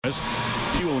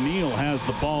Hugh O'Neill has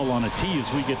the ball on a tee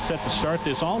as we get set to start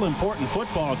this all-important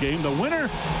football game. The winner,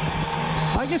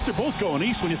 I guess they're both going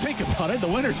east when you think about it. The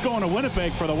winner's going to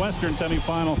Winnipeg for the Western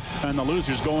semifinal, and the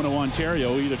loser's going to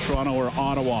Ontario, either Toronto or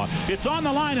Ottawa. It's on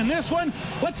the line in this one.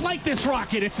 Let's light this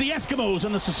rocket. It's the Eskimos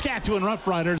and the Saskatchewan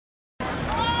Roughriders.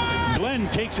 Glenn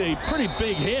takes a pretty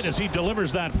big hit as he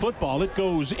delivers that football. It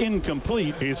goes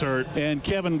incomplete. He's hurt. And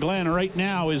Kevin Glenn right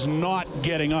now is not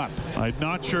getting up. I'm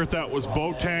not sure if that was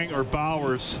Boateng or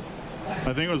Bowers.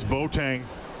 I think it was Boateng.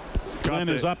 Glenn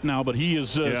is up now, but he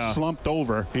is slumped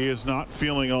over. He is not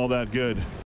feeling all that good.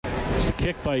 It's a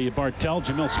kick by Bartel.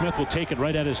 Jamil Smith will take it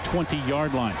right at his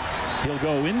 20-yard line. He'll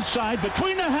go inside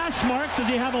between the hash marks. Does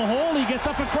he have a hole? He gets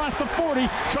up across the 40,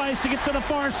 tries to get to the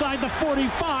far side, the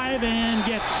 45, and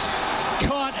gets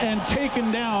caught and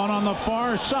taken down on the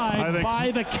far side by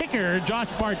the kicker,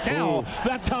 Josh Bartel. Ooh.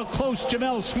 That's how close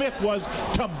Jamil Smith was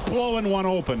to blowing one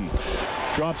open.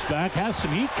 Drops back, has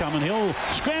some heat coming. He'll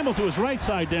scramble to his right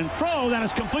side, then throw. That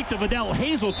is complete to Vidal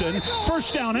Hazelton.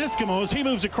 First down Eskimos. He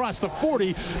moves across the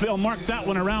 40. They'll mark that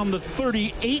one around the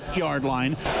 38-yard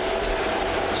line.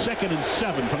 2nd and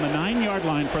 7 from the 9-yard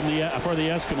line for the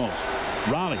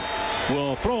Eskimos. Raleigh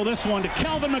will throw this one to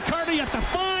Calvin McCarty at the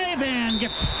 5 and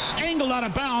gets angled out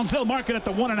of bounds. They'll mark it at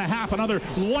the 1.5. Another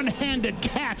one-handed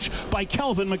catch by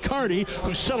Calvin McCarty,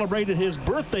 who celebrated his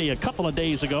birthday a couple of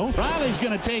days ago. Riley's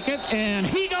going to take it, and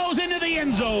he goes into the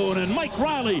end zone. And Mike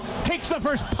Riley takes the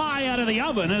first pie out of the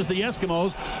oven as the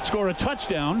Eskimos score a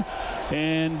touchdown,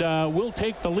 and will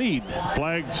take the lead.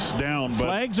 Flags down.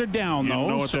 Flags are down, though. You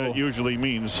know what that usually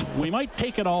means. We might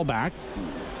take it all back.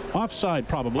 Offside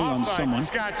probably on someone.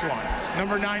 Saskatchewan,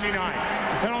 number 99.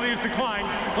 Penalty is declined.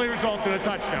 Play results in a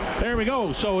touchdown. There we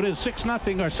go. So it is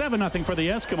 6-0 or 7-0 for the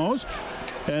Eskimos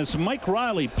as Mike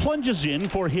Riley plunges in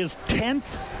for his 10th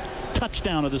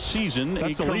touchdown of the season.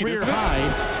 That's a career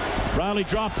high. Riley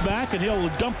drops back, and he'll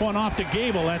dump one off to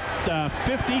Gable at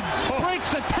 50.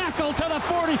 Breaks a tackle to the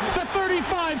 40, the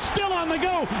 35, still on the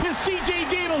go is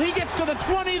C.J. Gable. He gets to the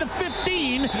 20, the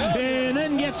 15, and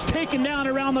then gets taken down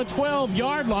around the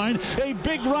 12-yard line. A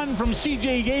big run from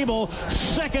C.J. Gable.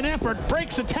 Second effort,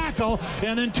 breaks a tackle,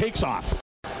 and then takes off.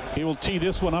 He will tee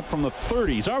this one up from the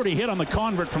 30. He's already hit on the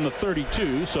convert from the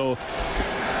 32, so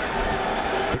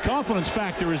the confidence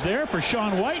factor is there for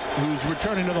Sean White, who's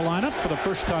returning to the lineup for the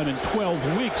first time in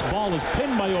 12 weeks. Ball is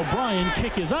pinned by O'Brien.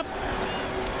 Kick is up,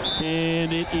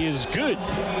 and it is good.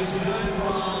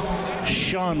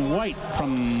 Sean White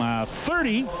from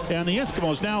 30, and the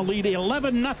Eskimos now lead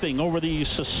 11-0 over the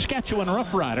Saskatchewan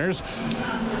Roughriders.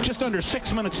 Just under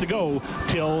 6 minutes to go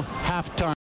till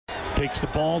halftime. Takes the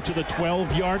ball to the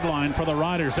 12-yard line for the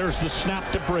Riders. There's the snap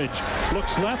to Bridge.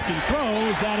 Looks left and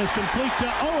throws. That is complete to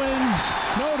Owens.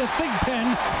 No, to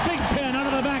Thigpen. Thigpen out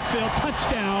of the backfield.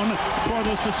 Touchdown for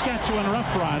the Saskatchewan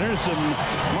Roughriders.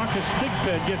 And Marcus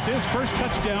Thigpen gets his first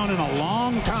touchdown in a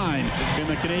long time in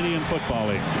the Canadian Football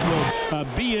League. Will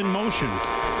be in motion.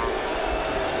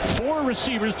 4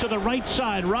 receivers to the right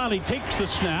side. Riley takes the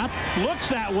snap, looks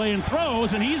that way and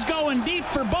throws, and he's going deep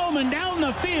for Bowman down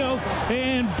the field,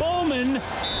 and Bowman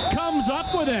comes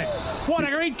up with it. What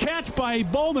a great catch by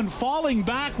Bowman, falling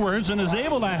backwards, and is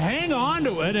able to hang on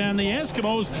to it, and the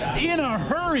Eskimos in a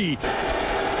hurry.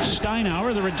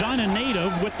 Steinauer, the Regina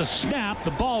native, with the snap.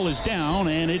 The ball is down,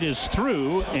 and it is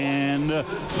through, and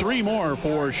 3 more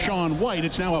for Sean White.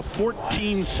 It's now a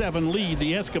 14-7 lead,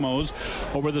 the Eskimos,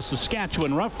 over the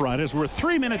Saskatchewan Roughriders. We're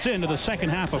 3 minutes into the second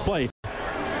half of play.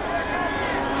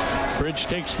 Bridge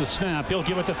takes the snap. He'll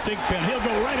give it to Thigpen. He'll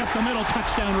go right up the middle.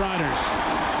 Touchdown Riders,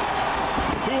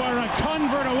 who are a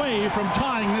convert away from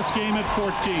tying this game at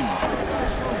 14.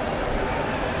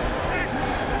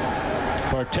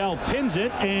 Bartel pins it,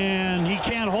 and he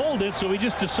can't hold it, so he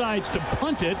just decides to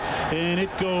punt it, and it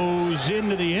goes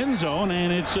into the end zone,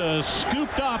 and it's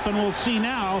scooped up, and we'll see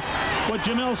now what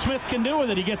Jamil Smith can do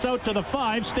with it. He gets out to the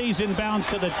 5, stays in bounds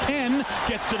to the 10,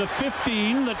 gets to the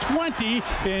 15, the 20,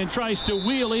 and tries to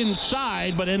wheel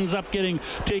inside, but ends up getting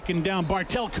taken down.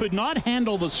 Bartel could not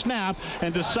handle the snap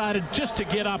and decided just to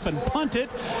get up and punt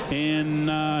it, and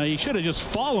he should have just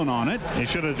fallen on it. He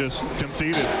should have just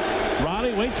conceded.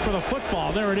 Riley waits for the football.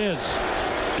 There it is.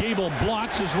 Gable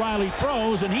blocks as Riley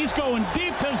throws, and he's going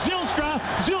deep to Zylstra.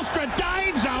 Zylstra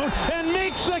dives out and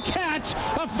makes the catch.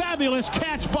 A fabulous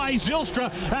catch by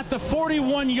Zylstra at the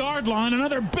 41-yard line.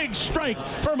 Another big strike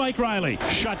for Mike Riley.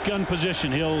 Shotgun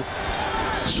position. He'll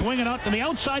swing it out to the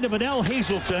outside of Vidal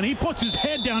Hazelton. He puts his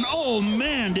head down. Oh,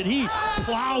 man, did he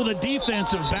plow the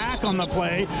defensive back on the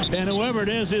play, and whoever it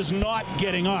is not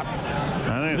getting up.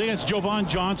 I think it's Jovan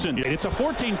Johnson. It's a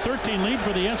 14-13 lead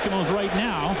for the Eskimos right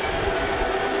now.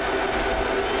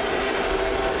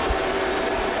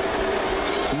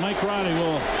 Mike Riley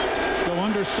will go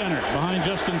under center behind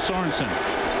Justin Sorensen.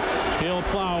 He'll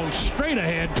plow straight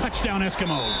ahead. Touchdown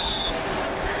Eskimos.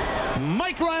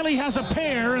 Mike Riley has a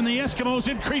pair, and the Eskimos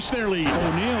increase their lead.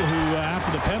 O'Neill, who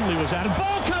after the penalty was added.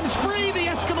 Ball comes free. The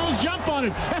Eskimos jump on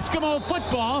it. Eskimo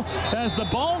football as the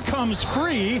ball comes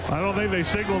free. I don't think they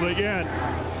signaled it yet.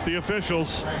 The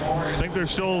officials. I think they're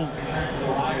still...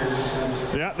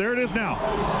 Yeah, there it is now.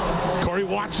 Corey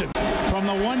Watson from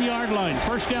the 1-yard line.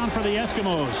 First down for the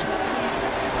Eskimos.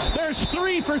 There's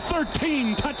 3 for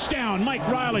 13. Touchdown, Mike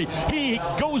Riley. He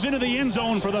goes into the end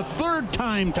zone for the 3rd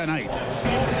time tonight.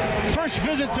 First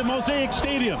visit to Mosaic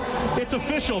Stadium. It's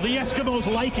official. The Eskimos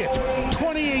like it.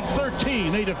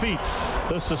 28-13. They defeat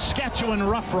the Saskatchewan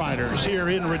Roughriders here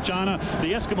in Regina.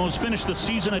 The Eskimos finished the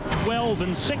season at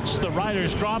 12-6. The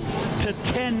Riders dropped to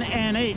 10-8.